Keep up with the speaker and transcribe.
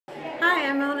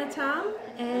I'm Mona Tom,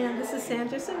 and this is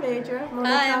Sandra Saavedra, Mona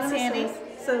Hi, Tom I'm Sandy.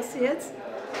 Associates.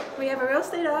 We have a real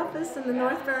estate office in the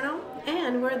North Burnham,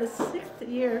 and we're the 6th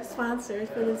year sponsors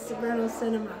for the Burnham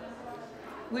Cinema.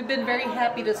 We've been very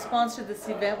happy to sponsor this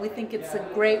event. We think it's a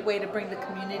great way to bring the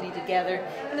community together.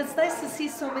 And it's nice to see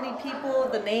so many people,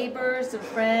 the neighbors and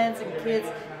friends and kids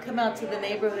come out to the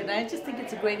neighborhood. And I just think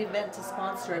it's a great event to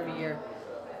sponsor every year.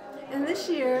 And this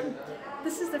year,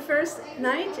 this is the first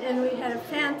night, and we had a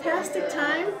fantastic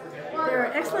time. There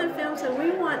are excellent films, and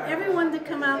we want everyone to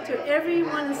come out to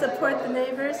everyone and support the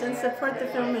neighbors and support the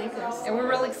filmmakers. And we're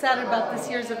really excited about this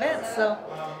year's event, so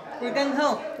we're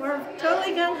gung-ho. We're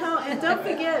totally gung-ho, and don't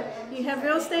forget, you have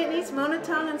real estate needs, Mona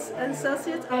Tom and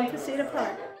Associates on Casita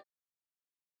Park.